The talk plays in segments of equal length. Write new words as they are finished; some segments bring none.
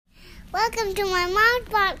Welcome to my mom's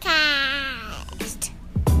podcast.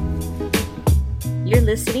 You're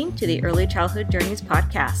listening to the Early Childhood Journeys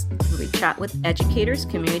podcast, where we chat with educators,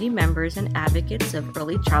 community members, and advocates of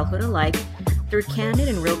early childhood alike through candid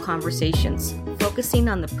and real conversations, focusing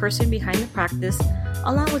on the person behind the practice,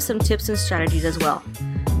 along with some tips and strategies as well.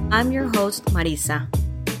 I'm your host, Marisa.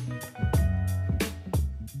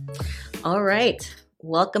 All right.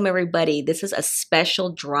 Welcome, everybody. This is a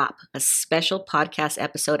special drop, a special podcast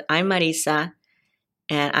episode. I'm Marisa,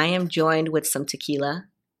 and I am joined with some tequila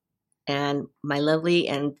and my lovely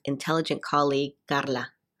and intelligent colleague, Carla.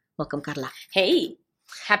 Welcome, Carla. Hey,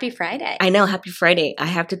 happy Friday. I know, happy Friday. I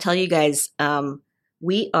have to tell you guys,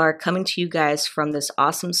 we are coming to you guys from this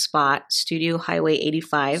awesome spot, Studio Highway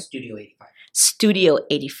 85. Studio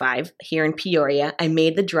 85 here in Peoria. I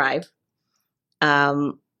made the drive.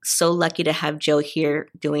 So lucky to have Joe here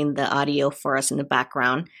doing the audio for us in the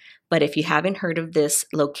background. But if you haven't heard of this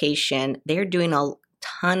location, they're doing a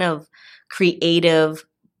ton of creative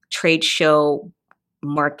trade show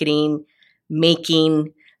marketing,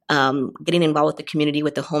 making, getting involved with the community,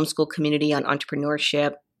 with the homeschool community on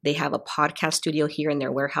entrepreneurship. They have a podcast studio here in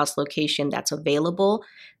their warehouse location that's available.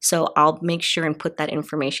 So I'll make sure and put that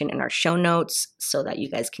information in our show notes so that you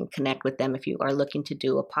guys can connect with them if you are looking to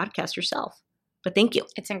do a podcast yourself. But thank you.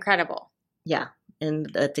 It's incredible. Yeah. And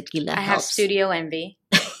the tequila I helps. have studio envy.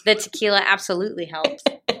 The tequila absolutely helps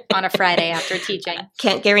on a Friday after teaching.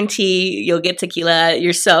 Can't guarantee you'll get tequila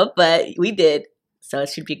yourself, but we did. So it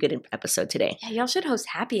should be a good episode today. Yeah, y'all should host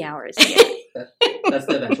happy hours. That's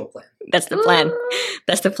the eventual plan. That's the plan. Ooh.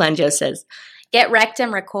 That's the plan, Joe says. Get wrecked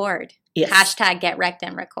and record. Yes. Hashtag get wrecked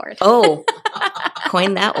and record. Oh,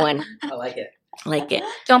 coin that one. I like it. Like it.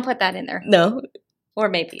 Don't put that in there. No, Or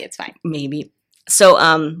maybe it's fine. maybe. So,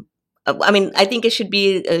 I mean, I think it should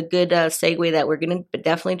be a good segue that we're going to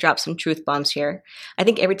definitely drop some truth bombs here. I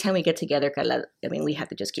think every time we get together, Carla, I mean, we have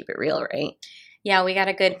to just keep it real, right? Yeah, we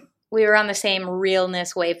were on the same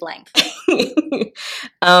realness wavelength.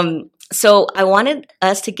 So I wanted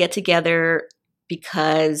us to get together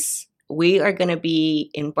because we are going to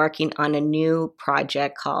be embarking on a new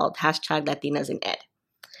project called hashtag Latinas in Ed.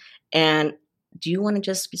 And do you want to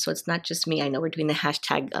just, so it's not just me, I know we're doing the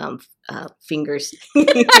hashtag fingers,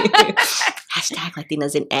 hashtag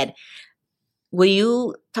Latinas in Ed. Will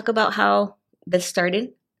you talk about how this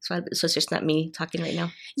started? So it's just not me talking right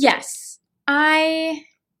now. Yes. I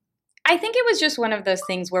think it was just one of those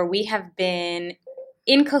things where we have been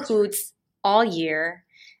in cahoots all year.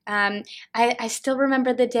 I still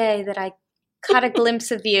remember the day that I caught a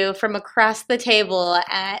glimpse of you from across the table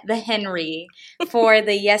at the Henry for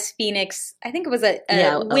the Yes Phoenix. I think it was a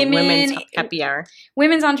women's happy hour.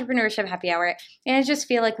 Women's entrepreneurship happy hour. And I just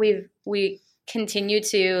feel like we continue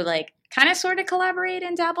to like kind of sort of collaborate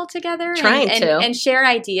and dabble together and share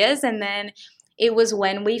ideas. And then it was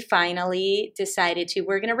when we finally decided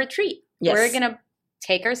we're going to retreat. Yes. We're going to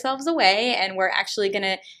take ourselves away and we're actually going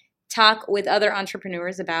to talk with other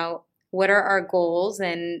entrepreneurs about what are our goals.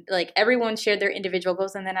 And like everyone shared their individual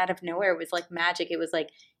goals. And then out of nowhere, it was like magic. It was like,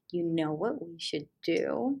 you know what we should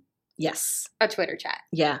do? Yes. A Twitter chat.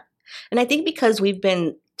 Yeah. And I think because we've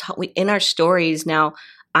been in our stories now,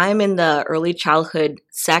 I'm in the early childhood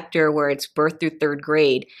sector where it's birth through third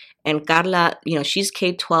grade. And Carla, she's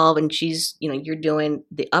K-12 and she's, you're doing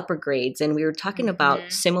the upper grades. And we were talking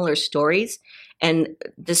about similar stories. And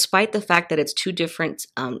despite the fact that it's two different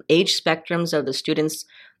age spectrums of the students,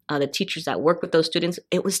 the teachers that work with those students,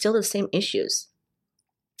 it was still the same issues.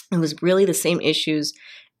 It was really the same issues.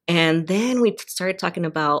 And then we started talking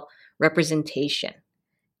about representation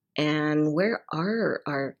and where are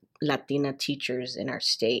our Latina teachers in our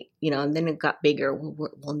state, and then it got bigger.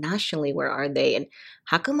 Well, nationally, where are they? And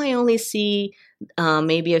how come I only see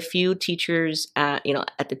maybe a few teachers at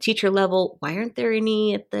the teacher level? Why aren't there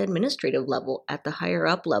any at the administrative level, at the higher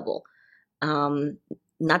up level?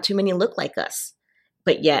 Not too many look like us.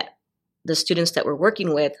 But yet, the students that we're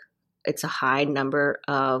working with, it's a high number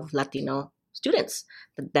of Latino students.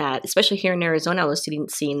 That, especially here in Arizona, I was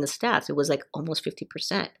seeing the stats. It was like almost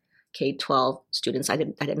 50% K-12 students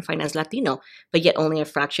identifying as Latino, but yet only a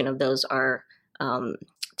fraction of those are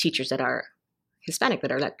teachers that are Hispanic,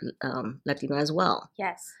 that are Latino as well.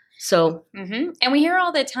 Yes. So, and we hear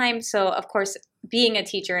all the time. So, of course, being a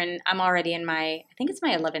teacher, and I'm already in I think it's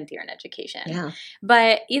my 11th year in education. Yeah.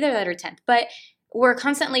 But either that or 10th. But we're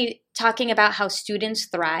constantly talking about how students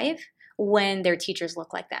thrive when their teachers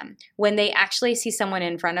look like them, when they actually see someone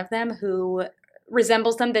in front of them who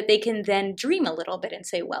resembles them, that they can then dream a little bit and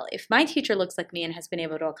say, well, if my teacher looks like me and has been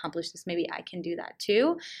able to accomplish this, maybe I can do that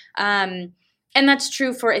too. And that's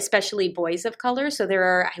true for especially boys of color. So there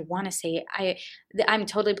are, I want to say, I'm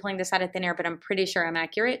totally pulling this out of thin air, but I'm pretty sure I'm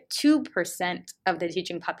accurate. 2% of the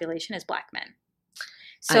teaching population is Black men.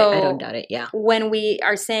 So I don't doubt it, yeah. when we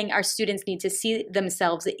are saying our students need to see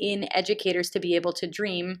themselves in educators to be able to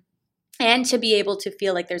dream and to be able to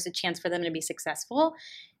feel like there's a chance for them to be successful,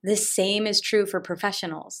 the same is true for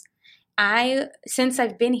professionals. Since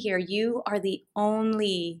I've been here, you are the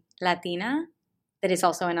only Latina that is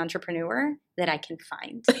also an entrepreneur that I can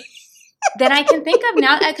find. That I can think of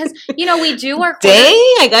now, because we do our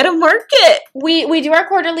I gotta mark it. We do our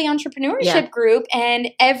quarterly entrepreneurship group, and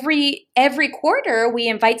every quarter we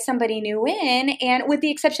invite somebody new in, and with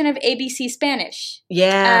the exception of ABC Spanish,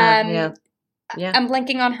 Yeah. I'm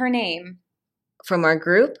blanking on her name From our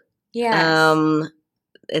group, yeah.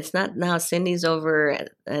 It's not now. Cindy's over,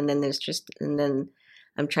 and then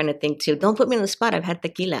I'm trying to think too. Don't put me on the spot. I've had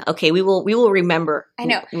tequila. Okay, we will remember. I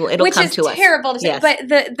know. It'll Which come is to us. terrible to say. Yes. But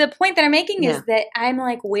the point that I'm making is Yeah. that I'm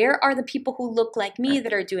like, where are the people who look like me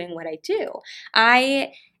that are doing what I do?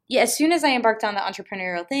 As soon as I embarked on the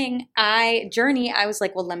entrepreneurial journey, I was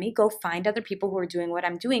like, well, let me go find other people who are doing what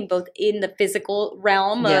I'm doing, both in the physical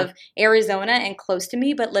realm of Arizona and close to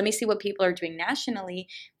me, but let me see what people are doing nationally.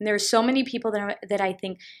 And there are so many people that I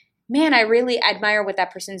think, man, I really admire what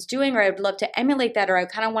that person's doing, or I'd love to emulate that, or I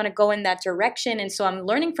kind of want to go in that direction. And so I'm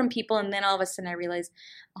learning from people, and then all of a sudden I realize,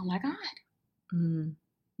 oh my God,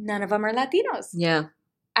 none of them are Latinos. Yeah.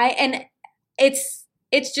 And it's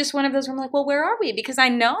just one of those where I'm like, well, where are we? Because I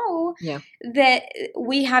know that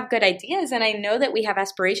we have good ideas, and I know that we have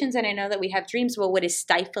aspirations, and I know that we have dreams, but what is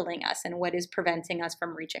stifling us and what is preventing us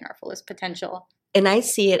from reaching our fullest potential? And I've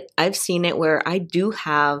seen it where I do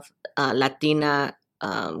have Latina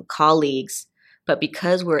colleagues, but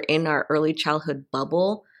because we're in our early childhood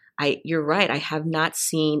bubble, you're right, I have not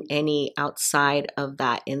seen any outside of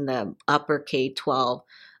that in the upper K-12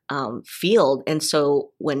 field. And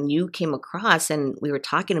so when you came across and we were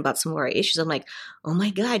talking about some of our issues, I'm like, oh my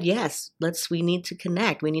God, yes, we need to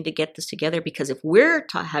connect. We need to get this together, because if we're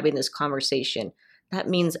having this conversation, that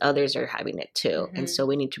means others are having it too. And so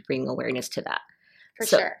we need to bring awareness to that. For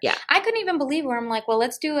sure. Yeah. I couldn't even believe where I'm like, well,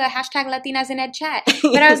 let's do a hashtag Latinas in Ed chat.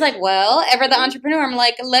 But I was like, well, ever the entrepreneur, I'm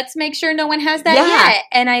like, let's make sure no one has that yet.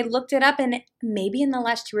 And I looked it up, and maybe in the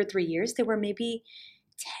last 2 or 3 years, there were maybe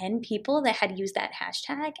 10 people that had used that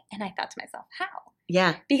hashtag. And I thought to myself, how?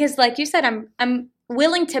 Yeah. Because like you said, I'm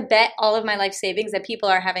willing to bet all of my life savings that people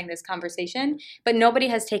are having this conversation, but nobody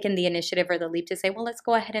has taken the initiative or the leap to say, well, let's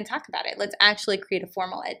go ahead and talk about it. Let's actually create a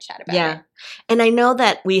formal ed chat about it. Yeah. And I know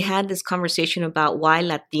that we had this conversation about why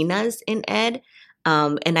Latinas in ed.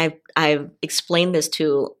 And I've explained this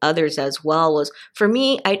to others as well, was for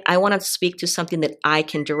me, I want to speak to something that I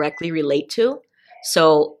can directly relate to.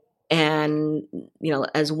 So, and,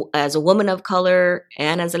 as a woman of color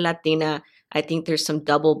and as a Latina, I think there's some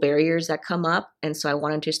double barriers that come up. And so I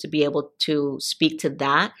wanted just to be able to speak to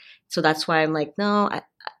that. So that's why I'm like, no,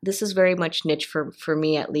 this is very much niche for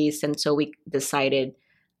me at least. And so we decided,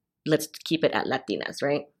 let's keep it at Latinas,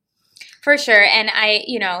 right? For sure. And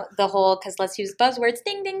the whole, because let's use buzzwords,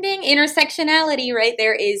 ding, ding, ding, intersectionality, right?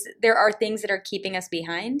 There are things that are keeping us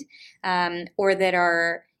behind, or that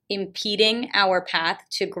are impeding our path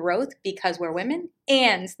to growth because we're women.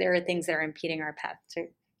 And there are things that are impeding our path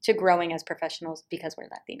to growing as professionals because we're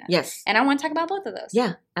Latina. Yes. And I want to talk about both of those.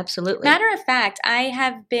 Yeah, absolutely. Matter of fact,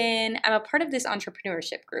 I'm a part of this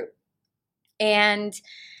entrepreneurship group. And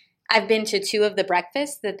I've been to 2 of the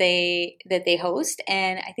breakfasts that they host,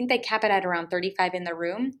 and I think they cap it at around 35 in the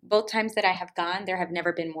room. Both times that I have gone, there have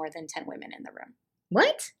never been more than 10 women in the room.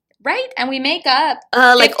 What? Right? And we make up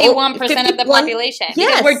 51% 51% of the population.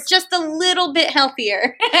 Yes. Because we're just a little bit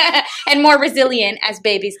healthier and more resilient as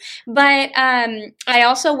babies. But I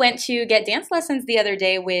also went to get dance lessons the other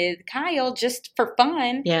day with Kyle just for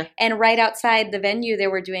fun. Yeah. And right outside the venue, they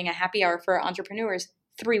were doing a happy hour for entrepreneurs.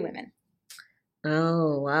 3 women.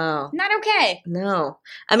 Oh, wow. Not okay. No.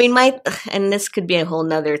 I mean, and this could be a whole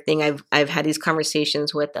nother thing. I've had these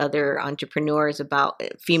conversations with other entrepreneurs about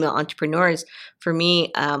female entrepreneurs. For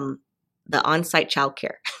me, the on-site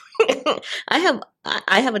childcare. I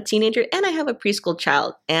have a teenager and I have a preschool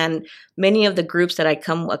child, and many of the groups that I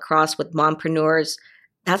come across with mompreneurs,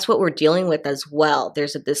 that's what we're dealing with as well.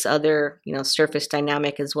 There's this other, surface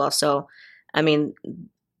dynamic as well. So, I mean,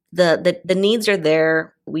 the needs are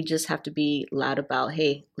there. We just have to be loud about,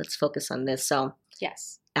 hey, let's focus on this. So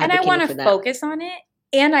yes. And I want to focus on it,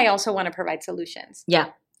 and I also want to provide solutions.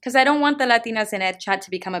 Yeah. Because I don't want the Latinas in Ed chat to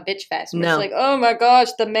become a bitch fest. No. It's like, oh my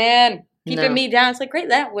gosh, the man. keeping No. me down. It's like, great,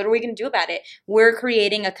 what are we going to do about it? We're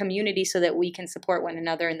creating a community so that we can support one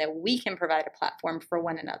another and that we can provide a platform for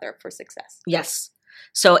one another for success. Yes.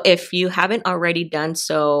 So if you haven't already done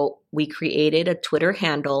so, we created a Twitter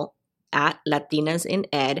handle at Latinas in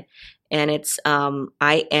Ed, and it's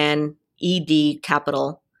INED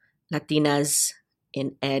capital Latinas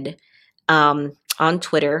in Ed on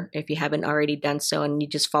Twitter. If you haven't already done so, and you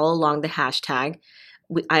just follow along the hashtag.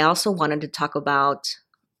 I also wanted to talk about.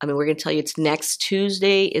 We're going to tell you it's next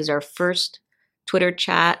Tuesday is our first Twitter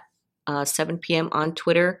chat, 7 p.m. on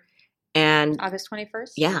Twitter, and August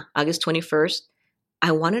 21st. Yeah, August 21st.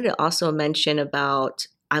 I wanted to also mention about,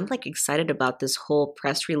 I'm like excited about this whole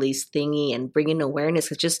press release thingy and bringing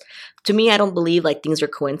awareness. It's just, to me, I don't believe like things are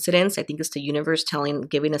coincidence. I think it's the universe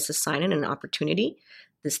giving us a sign and an opportunity.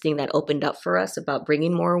 This thing that opened up for us about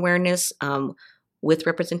bringing more awareness with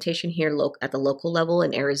representation here at the local level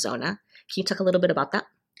in Arizona. Can you talk a little bit about that?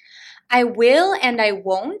 I will and I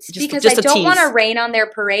won't because just I a don't tease. want to rain on their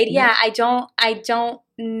parade. Yeah. Yeah, I don't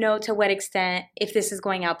know to what extent if this is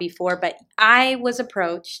going out before, but I was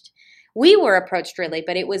approached. We were approached really,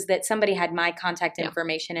 but it was that somebody had my contact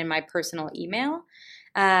information in my personal email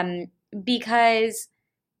because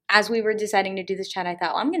as we were deciding to do this chat, I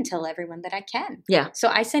thought, well, I'm going to tell everyone that I can. Yeah. So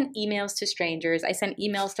I sent emails to strangers. I sent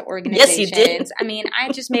emails to organizations. Yes, you did.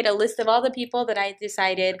 I just made a list of all the people that I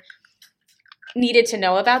decided needed to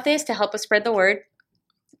know about this to help us spread the word.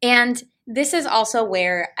 And this is also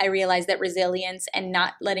where I realized that resilience and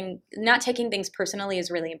not taking things personally is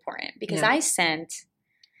really important because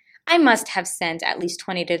I must have sent at least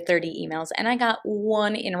 20 to 30 emails and I got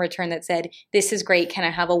one in return that said, this is great. Can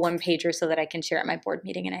I have a one pager so that I can share at my board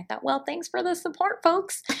meeting? And I thought, well, thanks for the support,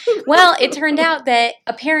 folks. Well, it turned out that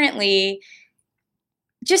apparently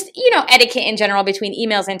just, etiquette in general between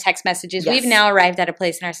emails and text messages. Yes. We've now arrived at a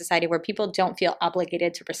place in our society where people don't feel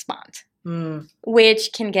obligated to respond,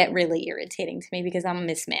 which can get really irritating to me because I'm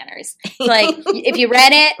Miss Manners. It's like, if you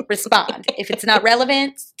read it, respond. If it's not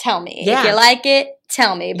relevant, tell me. Yeah. If you like it,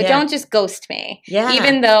 tell me. But don't just ghost me,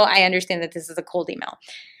 even though I understand that this is a cold email.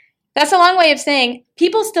 That's a long way of saying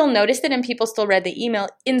people still noticed it and people still read the email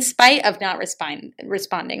in spite of not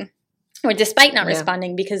responding. Or despite not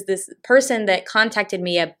responding, because this person that contacted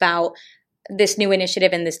me about this new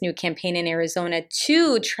initiative and this new campaign in Arizona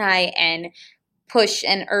to try and push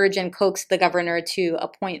and urge and coax the governor to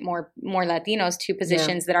appoint more Latinos to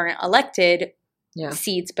positions that aren't elected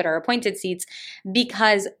seats but are appointed seats,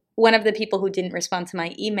 because one of the people who didn't respond to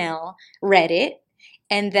my email read it.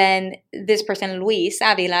 And then this person, Luis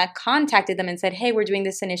Avila, contacted them and said, hey, we're doing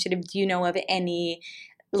this initiative. Do you know of any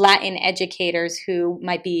Latin educators who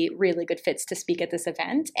might be really good fits to speak at this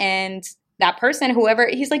event? And that person, whoever,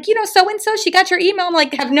 he's like, so-and-so, she got your email. I'm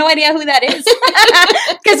like, I have no idea who that is.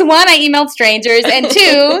 Because one, I emailed strangers, and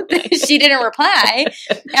two, she didn't reply.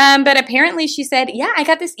 But apparently she said, yeah, I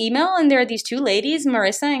got this email, and there are these two ladies,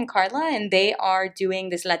 Marissa and Carla, and they are doing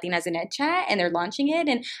this Latinas in Ed chat, and they're launching it,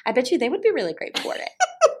 and I bet you they would be really great for it.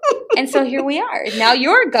 And so here we are. Now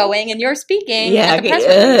you're going and you're speaking at the press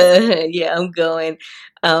release. Yeah, I'm going.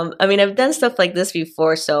 I've done stuff like this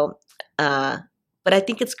before, so but I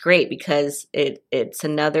think it's great because it's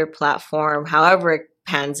another platform, however it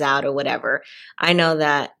pans out or whatever. I know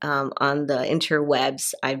that on the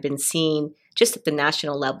interwebs, I've been seeing just at the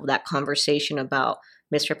national level that conversation about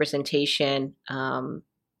misrepresentation,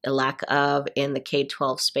 a lack of in the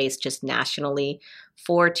K-12 space just nationally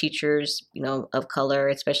for teachers, of color,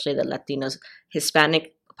 especially the Latinos.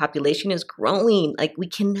 Hispanic population is growing. Like, we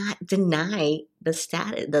cannot deny the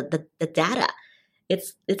status, the data.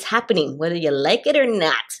 It's happening, whether you like it or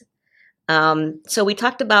not. So we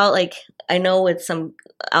talked about, I know with some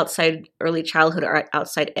outside early childhood or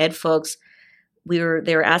outside ed folks, they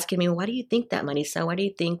were asking me, why do you think that, Marisa? Why do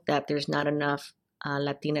you think that there's not enough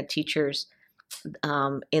Latina teachers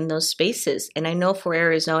in those spaces? And I know for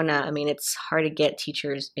Arizona, it's hard to get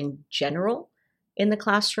teachers in general in the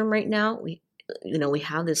classroom right now. We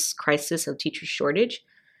have this crisis of teacher shortage.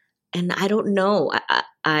 And I don't know.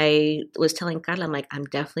 I was telling Carla, I'm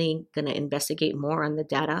definitely going to investigate more on the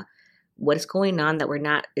data. What is going on that we're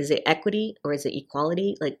not, is it equity or is it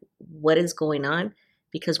equality? What is going on?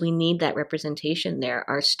 Because we need that representation there.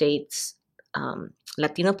 Our state's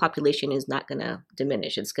Latino population is not going to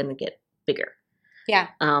diminish. It's going to get bigger. Yeah.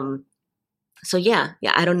 So yeah,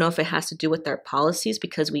 I don't know if it has to do with our policies,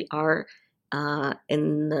 because we are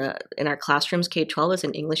in our classrooms, K-12 is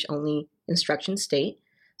an English-only instruction state.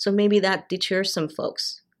 So maybe that deters some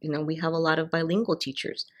folks. We have a lot of bilingual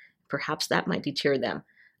teachers. Perhaps that might deter them.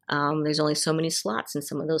 There's only so many slots in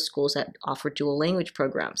some of those schools that offer dual language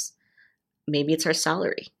programs. Maybe it's our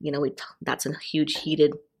salary. That's a huge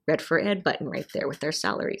heated Red for Ed button right there with their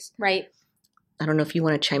salaries. Right. I don't know if you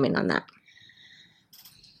want to chime in on that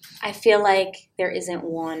I feel like there isn't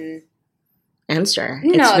one answer.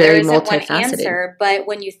 No, It's there very isn't one multifaceted. answer. But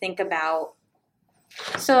when you think about,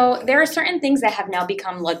 so there are certain things that have now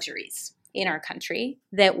become luxuries in our country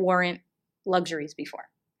that weren't luxuries before.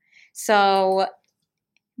 So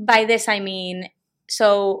by this I mean,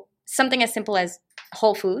 so something as simple as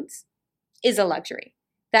Whole Foods is a luxury.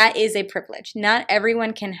 That is a privilege. Not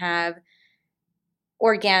everyone can have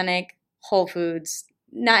organic Whole Foods.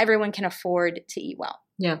 Not everyone can afford to eat well.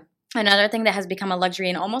 Yeah. Another thing that has become a luxury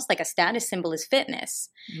and almost like a status symbol is fitness.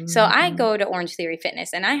 So I go to Orange Theory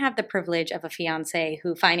Fitness, and I have the privilege of a fiance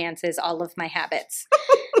who finances all of my habits.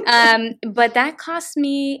 But that costs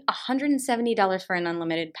me $170 for an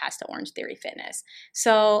unlimited pass to Orange Theory Fitness.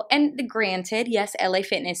 So, and granted, yes, LA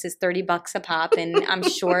Fitness is $30 a pop, and I'm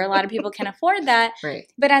sure a lot of people can afford that. Right.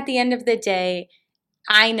 But at the end of the day,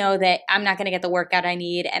 I know that I'm not going to get the workout I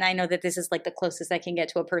need, and I know that this is like the closest I can get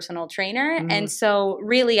to a personal trainer. And so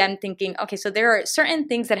really I'm thinking, okay, so there are certain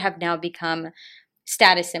things that have now become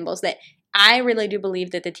status symbols that I really do believe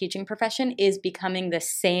that the teaching profession is becoming the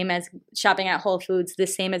same as shopping at Whole Foods, the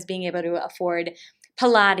same as being able to afford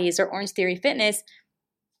Pilates or Orange Theory Fitness.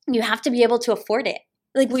 You have to be able to afford it.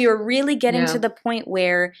 Like we are really getting to the point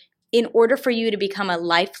where in order for you to become a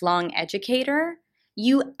lifelong educator,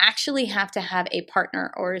 you actually have to have a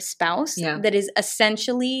partner or a spouse that is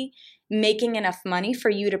essentially making enough money for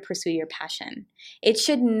you to pursue your passion. It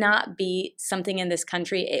should not be something in this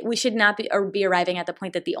country. We should not be arriving at the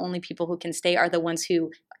point that the only people who can stay are the ones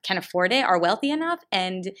who can afford it, are wealthy enough,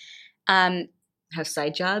 and have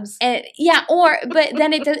side jobs. But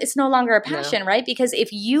then it's no longer a passion, right? Because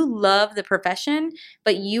if you love the profession,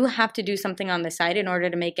 but you have to do something on the side in order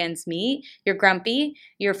to make ends meet, you're grumpy,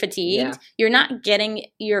 you're fatigued, you're not getting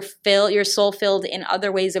your soul filled in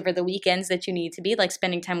other ways over the weekends that you need to be, like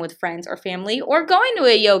spending time with friends or family or going to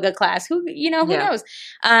a yoga class. Who knows?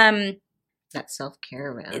 That's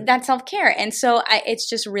self-care, man. That's self-care. And so it's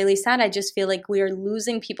just really sad. I just feel like we are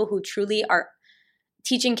losing people who truly are.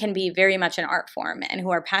 Teaching can be very much an art form and who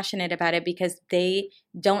are passionate about it because they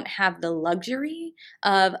don't have the luxury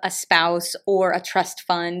of a spouse or a trust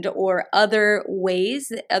fund or other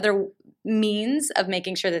means of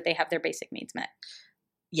making sure that they have their basic needs met.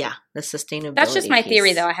 Yeah, the sustainability. That's just my piece.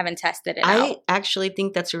 theory, though. I haven't tested it out. I actually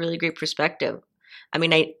think that's a really great perspective. I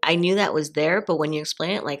mean, I knew that was there, but when you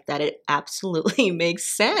explain it like that, it absolutely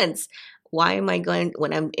makes sense. Why am I going,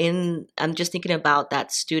 I'm just thinking about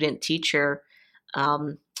that student teacher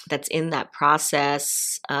that's in that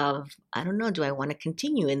process of, I don't know, do I want to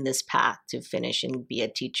continue in this path to finish and be a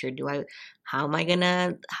teacher? How am I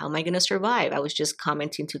gonna survive? I was just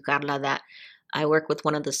commenting to Carla that I work with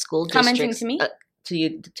one of the school districts. Commenting to me? To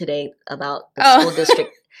you today about the school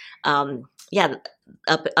district.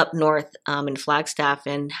 Up north in Flagstaff,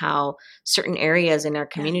 and how certain areas in our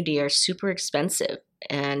community are super expensive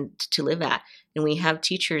and to live at. And we have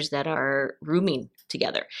teachers that are rooming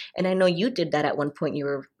together. And I know you did that at one point, you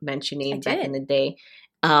were mentioning back in the day.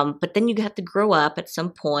 But then you have to grow up at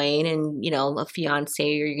some point and, a fiance,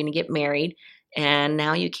 or you're going to get married. And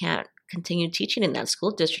now you can't continue teaching in that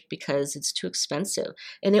school district because it's too expensive.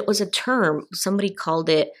 And it was a term, somebody called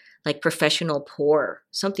it like professional poor,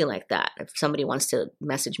 something like that. If somebody wants to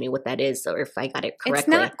message me what that is, or if I got it correctly. It's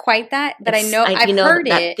not quite that, but I know I've heard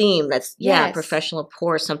that it. Theme. That's professional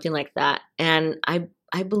poor, something like that. And I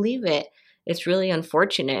believe it. It's really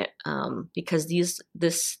unfortunate because these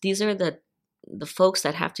are the folks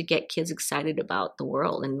that have to get kids excited about the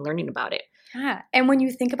world and learning about it. Yeah. And when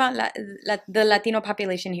you think about the Latino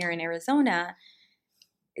population here in Arizona,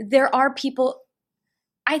 there are people.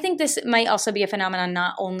 I think this might also be a phenomenon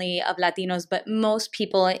not only of Latinos, but most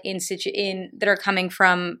people that are coming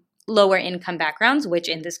from lower income backgrounds, which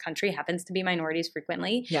in this country happens to be minorities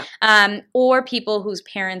frequently, or people whose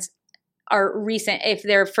parents are recent, if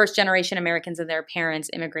they're first generation Americans and their parents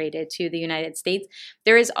immigrated to the United States,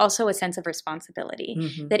 there is also a sense of responsibility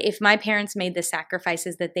that if my parents made the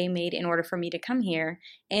sacrifices that they made in order for me to come here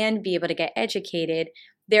and be able to get educated,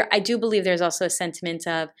 I do believe there's also a sentiment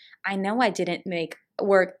of, I know I didn't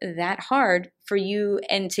work that hard for you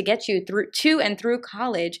and to get you through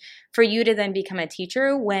college for you to then become a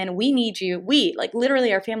teacher when we need you, like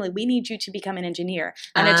literally our family, we need you to become an engineer,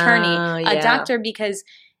 an attorney, a doctor, because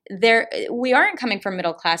we aren't coming from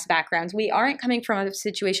middle class backgrounds. We aren't coming from a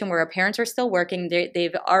situation where our parents are still working.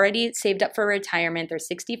 They've already saved up for retirement. They're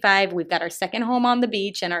 65. We've got our second home on the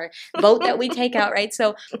beach and our boat that we take out, right?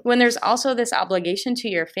 So when there's also this obligation to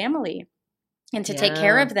your family and to take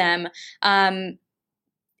care of them,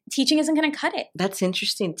 teaching isn't going to cut it. That's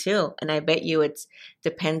interesting too. And I bet you it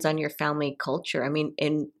depends on your family culture. I mean,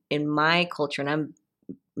 in my culture, and I'm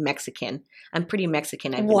Mexican. I'm pretty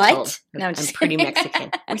Mexican. I've been What? told. No, I'm pretty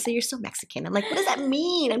Mexican. They say you're so Mexican. I'm like, what does that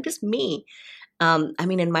mean? I'm just me. I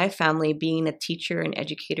mean, in my family, being a teacher and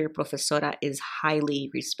educator, profesora, is highly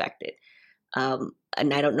respected.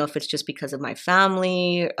 And I don't know if it's just because of my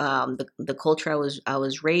family, the culture I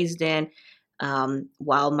was raised in.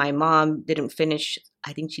 While my mom didn't finish,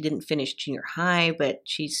 I think she didn't finish junior high, but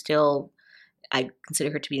she still, I consider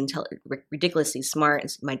her to be ridiculously smart.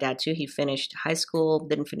 And my dad too, he finished high school,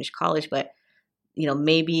 didn't finish college, but you know,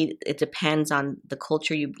 maybe it depends on the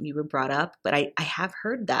culture you were brought up. But I have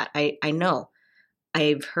heard that. I know.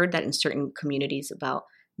 I've heard that in certain communities about,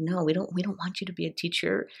 no, we don't want you to be a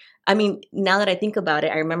teacher. I mean, now that I think about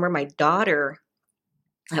it, I remember my daughter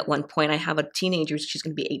at one point. I have a teenager, she's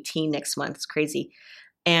going to be 18 next month. It's crazy.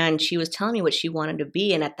 And she was telling me what she wanted to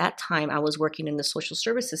be. And at that time, I was working in the social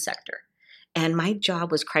services sector. And my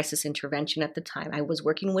job was crisis intervention at the time. I was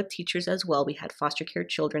working with teachers as well. We had foster care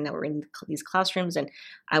children that were in these classrooms. And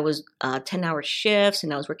I was 10-hour shifts.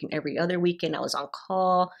 And I was working every other weekend. I was on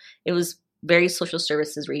call. It was very social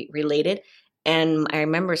services related. And I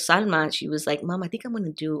remember Salma, she was like, Mom, I think I want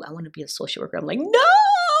to be a social worker. I'm like, no,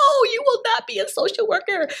 you will not be a social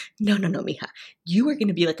worker. No, mija. You are going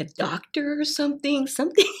to be like a doctor or something.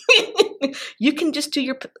 You can just do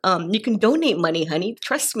you can donate money, honey.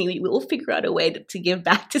 Trust me, we'll figure out a way to give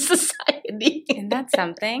back to society. Isn't that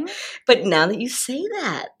something? But now that you say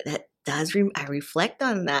that does, I reflect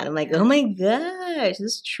on that. I'm like, oh my gosh,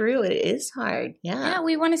 it's true. It is hard. Yeah,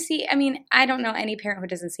 we want to see. I mean, I don't know any parent who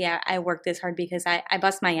doesn't see I work this hard because I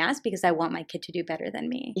bust my ass because I want my kid to do better than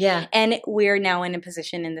me. Yeah. And we're now in a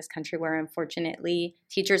position in this country where unfortunately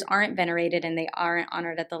teachers aren't venerated and they aren't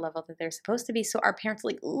honored at the level that they're supposed to be. So our parents are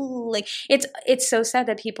like, ooh, like it's so sad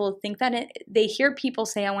that people think that they hear people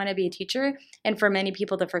say, I want to be a teacher. And for many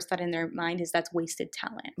people, the first thought in their mind is that's wasted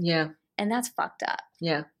talent. Yeah. And that's fucked up.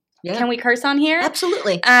 Yeah. Yeah. Can we curse on here?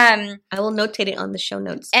 Absolutely. I will notate it on the show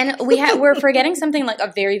notes. And we're forgetting something like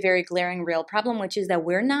a very, very glaring real problem, which is that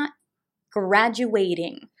we're not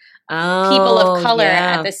graduating people of color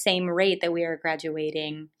at the same rate that we are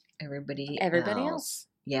graduating everybody else.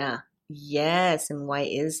 Yeah. Yes. And why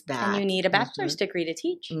is that? And you need a bachelor's degree to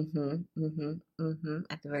teach. At the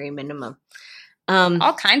very minimum.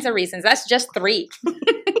 All kinds of reasons. That's just 3.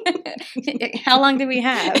 How long do we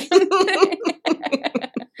have?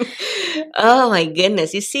 Oh my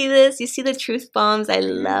goodness. You see this? You see the truth bombs? I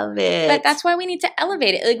love it. But that's why we need to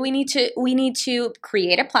elevate it. Like we need to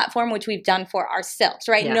create a platform, which we've done for ourselves,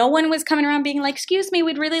 right? Yeah. No one was coming around being like, excuse me,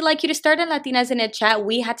 we'd really like you to start a Latinas in a chat.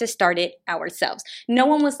 We had to start it ourselves. No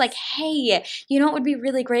one was like, hey, you know what would be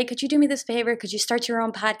really great? Could you do me this favor? Could you start your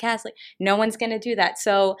own podcast? Like no one's going to do that.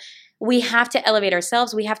 So we have to elevate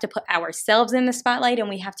ourselves. We have to put ourselves in the spotlight, and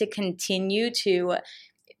we have to continue to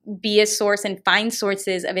be a source and find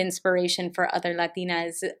sources of inspiration for other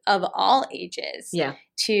Latinas of all ages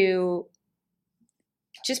to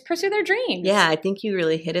just pursue their dreams. Yeah, I think you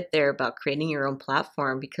really hit it there about creating your own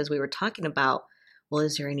platform, because we were talking about, well,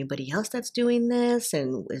 is there anybody else that's doing this?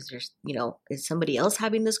 And is there, is somebody else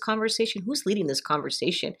having this conversation? Who's leading this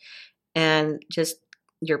conversation? And just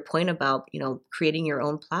your point about, creating your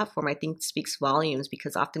own platform, I think speaks volumes,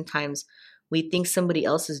 because oftentimes we think somebody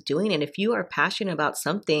else is doing it. If you are passionate about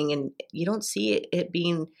something and you don't see it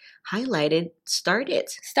being highlighted, start it.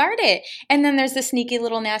 Start it. And then there's the sneaky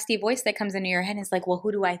little nasty voice that comes into your head and is like, well,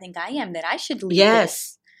 who do I think I am that I should lead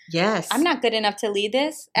this? Yes. I'm not good enough to lead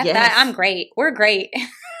this. At that, I'm great. We're great.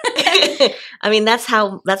 I mean, that's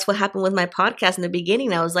what happened with my podcast in the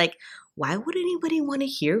beginning. I was like, why would anybody want to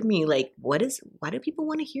hear me? Like, why do people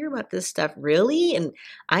want to hear about this stuff? Really? And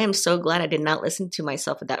I am so glad I did not listen to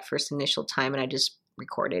myself at that first initial time, and I just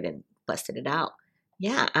recorded and busted it out.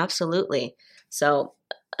 Yeah, absolutely. So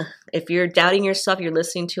if you're doubting yourself, you're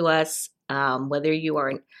listening to us, whether you are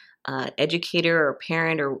an educator or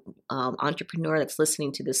parent or entrepreneur that's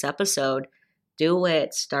listening to this episode, do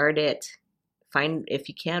it, start it. If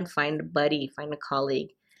you can, find a buddy, find a colleague.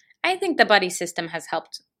 I think the buddy system has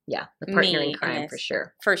helped. Yeah, the partner in crime, for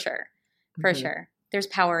sure. For sure. For sure. There's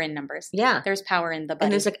power in numbers. Yeah. There's power in the buddy.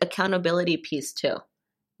 And there's an accountability piece too.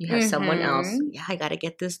 You have someone else. Yeah, I got to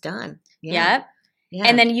get this done. Yeah. Yeah.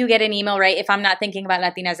 And then you get an email, right? If I'm not thinking about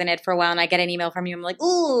Latinas in Ed for a while and I get an email from you, I'm like,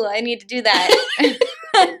 ooh, I need to do that.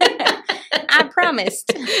 I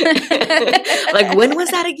promised. Like, when was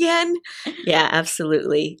that again? Yeah,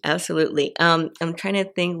 absolutely. Absolutely. I'm trying to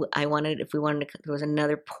think. There was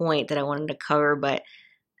another point that I wanted to cover, but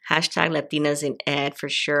hashtag Latinas in Ed for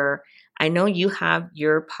sure. I know you have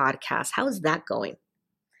your podcast. How is that going?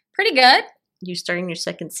 Pretty good. You're starting your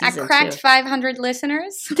second I season. cracked too. 500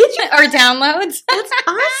 listeners. Did you? Or downloads. That's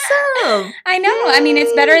awesome. I know. I mean,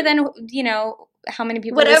 it's better than, how many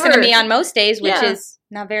people listen to Whatever. me on most days, which Yeah. is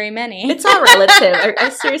not very many. It's all relative. I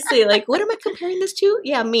seriously, like, what am I comparing this to?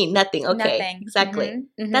 Yeah, me, nothing. Okay, Nothing. exactly. Mhm,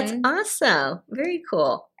 mhm. That's awesome. Very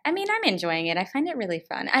cool. I mean, I'm enjoying it. I find it really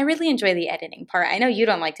fun. I really enjoy the editing part. I know you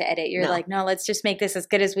don't like to edit. You're No. like, no, let's just make this as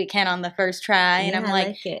good as we can on the first try. And Yeah, I'm I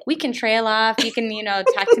like, it. we can trail off. You can,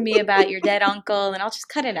 talk to me about your dead uncle, and I'll just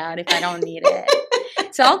cut it out if I don't need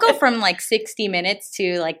it. So I'll go from like 60 minutes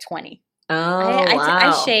to like 20. Oh, I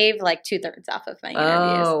wow. shave like 2/3 off of my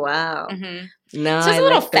interviews. Oh, wow. Mhm. No, So it's I a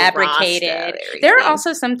little like the raw fabricated. stuff, There are everything.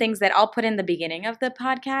 also some things that I'll put in the beginning of the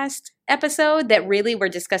podcast episode that really were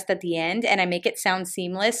discussed at the end, and I make it sound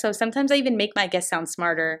seamless. So sometimes I even make my guests sound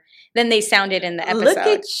smarter than they sounded in the episode. Look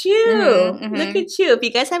at you. Mhm, mhm. Look at you. If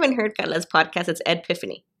you guys haven't heard Carla's podcast, it's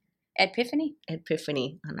Epiphany. Epiphany.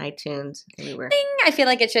 Epiphany on iTunes, everywhere. Ding! I feel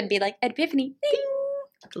like it should be like Epiphany. Ding!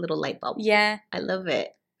 It's a little light bulb. Yeah. I love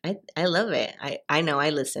it. I love it. I know I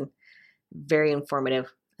listen. Very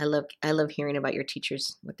informative. I love hearing about your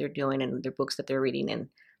teachers, what they're doing and their books that they're reading and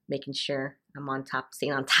making sure I'm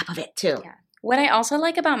staying on top of it too. Yeah. What I also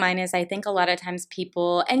like about mine is I think a lot of times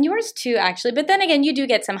people, and yours too actually, but then again, you do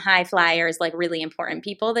get some high flyers, like really important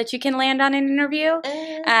people that you can land on in an interview.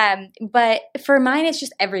 But for mine, it's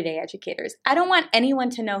just everyday educators. I don't want anyone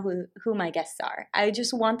to know who my guests are. I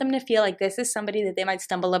just want them to feel like this is somebody that they might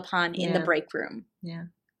stumble upon in the Yeah. break room. Yeah.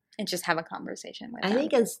 And just have a conversation with I them.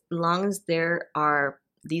 think as long as there are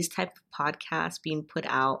these type of podcasts being put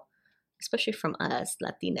out, especially from us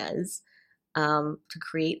Latinas, to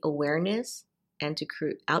create awareness and to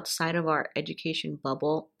create outside of our education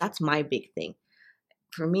bubble, that's my big thing.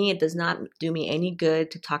 For me, it does not do me any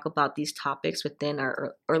good to talk about these topics within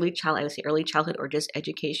our early childhood or just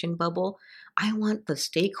education bubble. I want the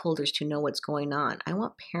stakeholders to know what's going on. I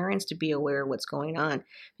want parents to be aware of what's going on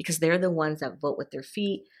because they're the ones that vote with their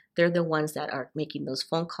feet. They're the ones that are making those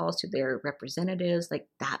phone calls to their representatives. Like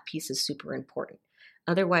that piece is super important.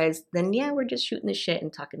 Otherwise, then yeah, we're just shooting the shit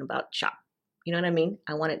and talking about shop. You know what I mean?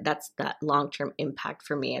 I want it. That's that long-term impact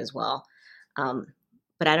for me as well.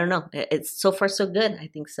 But I don't know. It's so far so good. I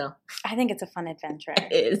think so. I think it's a fun adventure.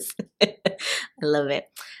 It is. I love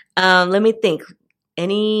it. Let me think.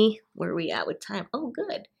 Where are we at with time? Oh,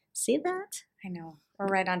 good. See that? I know. We're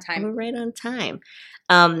right on time. We're right on time.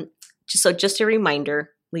 Just a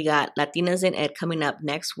reminder, we got Latinas in Ed coming up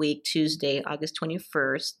next week, Tuesday, August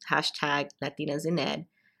 21st. # Latinas in Ed.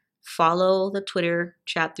 Follow the Twitter,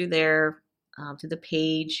 chat through there, to the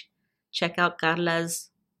page. Check out Carla's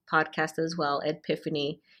podcast as well,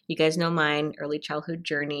 Epiphany. You guys know mine, Early Childhood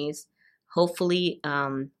Journeys. Hopefully,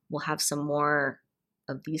 we'll have some more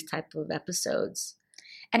of these type of episodes.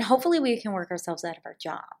 And hopefully we can work ourselves out of our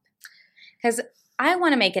job. Because I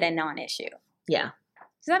want to make it a non-issue. Yeah.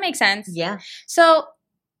 Does that make sense? Yeah, So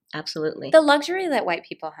absolutely. the luxury that white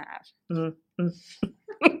people have Mm-hmm.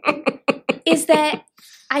 is that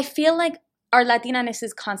I feel like our Latinaness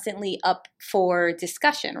is constantly up for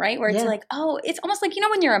discussion, right? Where it's Yeah. like, oh, it's almost like,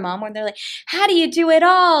 when you're a mom, when they're like, how do you do it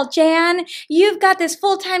all, Jan? You've got this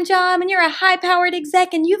full-time job and you're a high-powered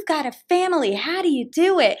exec and you've got a family. How do you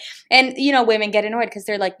do it? And, women get annoyed because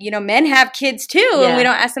they're like, men have kids too. Yeah. And we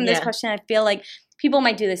don't ask them this Yeah. question. I feel like people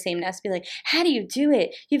might do the same to us, be like, how do you do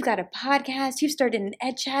it? You've got a podcast, you've started an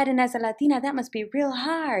ed chat, and as a Latina, that must be real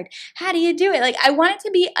hard. How do you do it? Like, I want it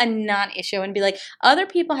to be a non-issue and be like, other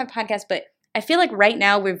people have podcasts, but I feel like right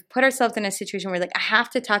now we've put ourselves in a situation where like I have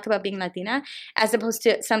to talk about being Latina, as opposed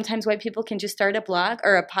to sometimes white people can just start a blog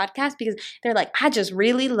or a podcast because they're like, I just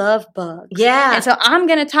really love bugs. Yeah. And so I'm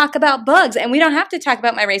going to talk about bugs, and we don't have to talk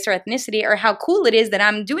about my race or ethnicity or how cool it is that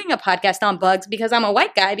I'm doing a podcast on bugs because I'm a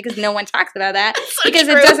white guy, because no one talks about that because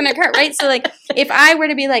true. it doesn't occur, right? So like if I were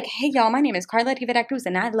to be like, hey y'all, my name is Carla Rivera Cruz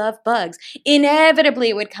and I love bugs, inevitably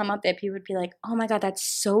it would come up that people would be like, oh my God, that's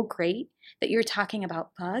so great that you're talking about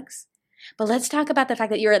bugs. But let's talk about the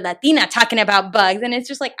fact that you're a Latina talking about bugs. And it's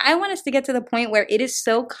just like, I want us to get to the point where it is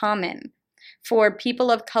so common for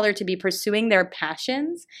people of color to be pursuing their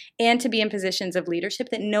passions and to be in positions of leadership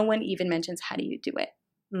that no one even mentions, how do you do it?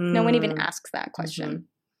 No one even asks that question.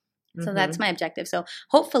 So that's my objective. So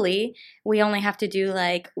hopefully we only have to do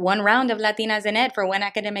like one round of Latinas in Ed for one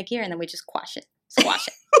academic year, and then we just squash it.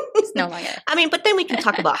 It's no longer. I mean, but then we can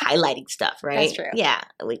talk about highlighting stuff, right? That's true. Yeah.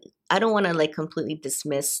 I don't want to like completely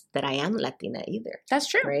dismiss that I am Latina either, That's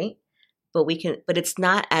true. right? But but it's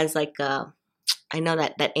not as like I know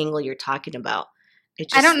that angle you're talking about. It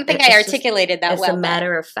just, I don't think I articulated that it's well. a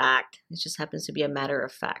matter of fact. It just happens to be a matter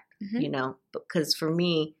of fact, Mhm. Because for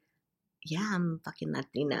me, yeah, I'm fucking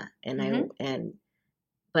Latina, and Mhm. and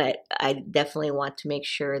but I definitely want to make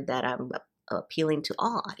sure that I'm appealing to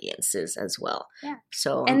all audiences as well. Yeah.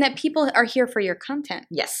 So And that people are here for your content.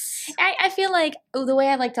 yes. I feel like the way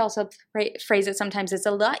I like to also phrase it sometimes, it's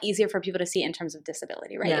a lot easier for people to see in terms of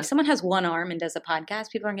disability, right? Yeah. If someone has one arm and does a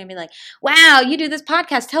podcast, people are going to be like, wow, you do this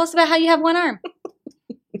podcast. Tell us about how you have one arm.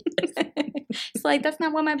 It's like, that's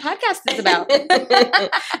not what my podcast is about.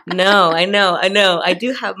 No, I know. I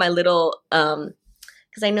do have my little,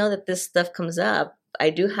 because I know that this stuff comes up. I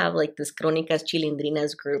do have like this Crónicas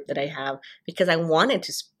Chilindrinas group that I have because I wanted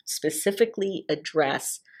to specifically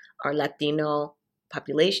address our Latino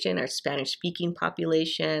population, our Spanish-speaking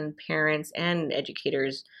population, parents and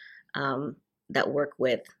educators that work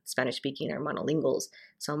with Spanish-speaking or monolinguals.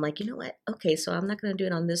 So I'm like, you know what? Okay, so I'm not going to do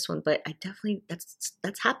it on this one, but I definitely,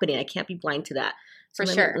 that's happening. I can't be blind to that. So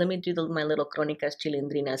let me do my little Crónicas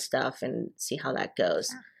Chilindrinas stuff and see how that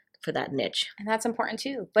goes for that niche. And that's important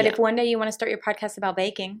too. But if one day you want to start your podcast about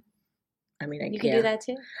baking, I mean, you can do that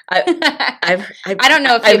too. I don't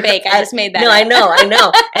know if you bake. I just made that. No, up. I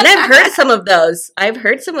know. And I've heard some of those.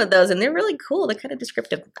 And they're really cool. They're kind of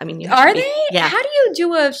descriptive. I mean, are they? Yeah. How do you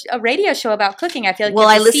do a radio show about cooking? I feel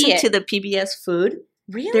like I listen to the PBS Food.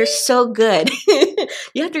 Really? They're so good.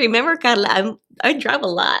 You have to remember, Carla, I drive a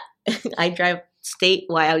lot. I drive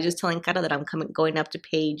statewide. I was just telling Carla that I'm going up to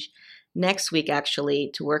Page next week,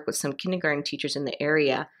 actually, to work with some kindergarten teachers in the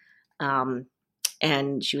area.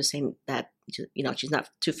 And she was saying that, she's not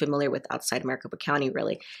too familiar with outside Maricopa County,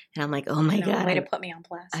 really. And I'm like, oh my God. Way to put me on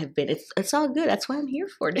blast. It's all good. That's what I'm here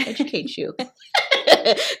for, to educate you,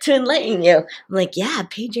 to enlighten you. I'm like, yeah,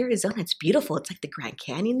 Page, Arizona. It's beautiful. It's like the Grand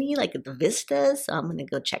Canyon-y, like the vistas. So I'm going to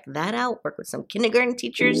go check that out, work with some kindergarten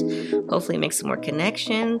teachers, hopefully make some more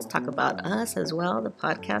connections, talk about us as well, the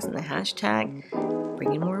podcast and the hashtag,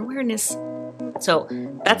 bringing more awareness. So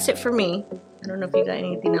that's it for me. I don't know if you got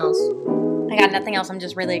anything else. I got nothing else. I'm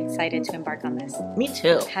just really excited to embark on this. Me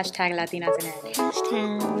too. Hashtag Latinas in Ed.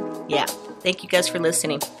 Hashtag. Yeah. Thank you guys for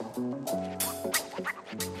listening.